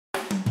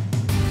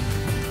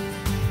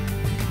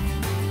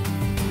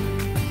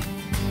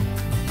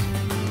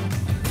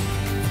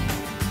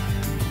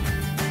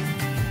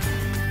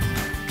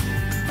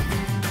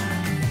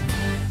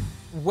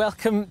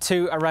welcome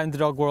to Around the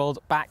Dog World,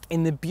 back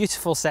in the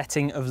beautiful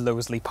setting of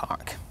Loseley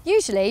Park.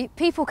 Usually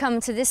people come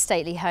to this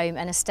stately home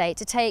and estate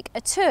to take a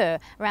tour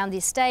around the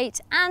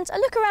estate and a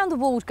look around the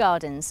walled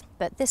gardens,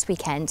 but this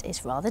weekend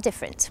is rather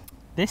different.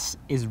 This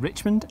is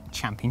Richmond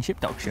Championship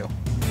Dog Show.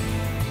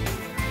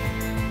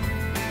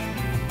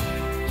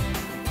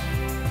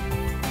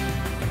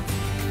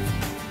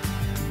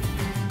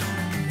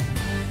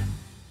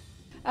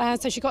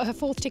 So she got her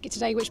 4th ticket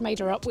today, which made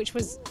her up, which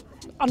was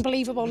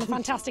unbelievable and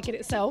fantastic in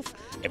itself.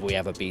 If we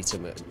ever beat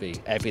him, it'd be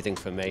everything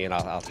for me, and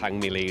I'll hang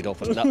me lead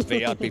up, and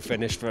I'd be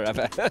finished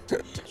forever.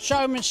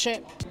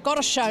 Showmanship, got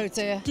to show,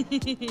 dear.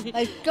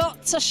 They've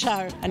got to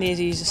show. And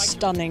he's a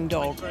stunning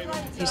dog.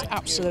 He's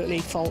absolutely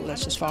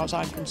faultless as far as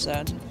I'm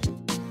concerned.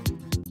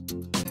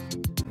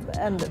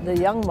 And the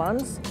young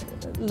ones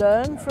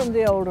learn from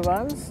the older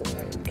ones,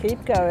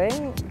 keep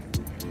going.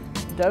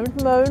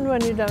 Don't moan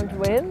when you don't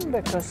win,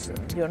 because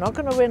you're not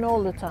going to win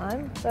all the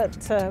time. But,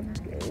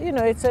 you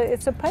know, it's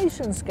a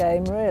patience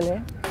game, really.